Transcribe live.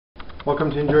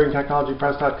Welcome to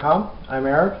EnduringTechnologyPress.com. I'm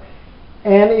Eric.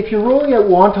 And if you're rolling out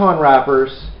wonton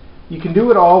wrappers, you can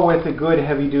do it all with a good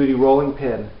heavy-duty rolling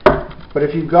pin. But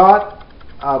if you've got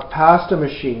a pasta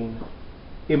machine,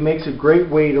 it makes a great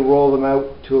way to roll them out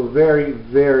to a very,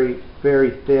 very,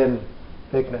 very thin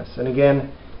thickness. And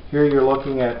again, here you're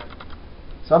looking at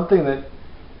something that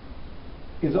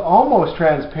is almost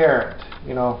transparent.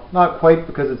 You know, not quite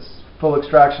because it's full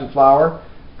extraction flour,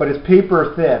 but it's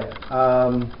paper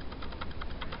thin.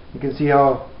 You can see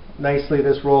how nicely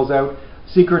this rolls out.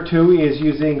 Secret too is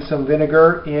using some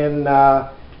vinegar in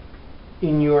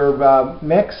your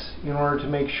mix in order to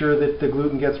make sure that the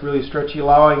gluten gets really stretchy,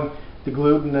 allowing the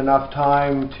gluten enough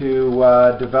time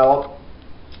to develop,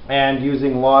 and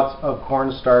using lots of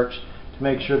cornstarch to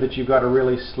make sure that you've got a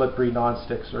really slippery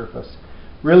non-stick surface.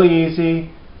 Really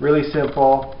easy, really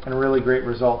simple, and really great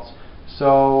results.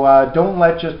 So don't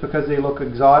let just because they look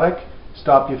exotic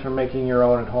stop you from making your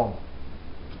own at home.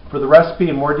 For the recipe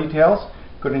and more details,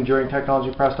 go to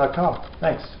EnduringTechnologyPress.com.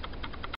 Thanks.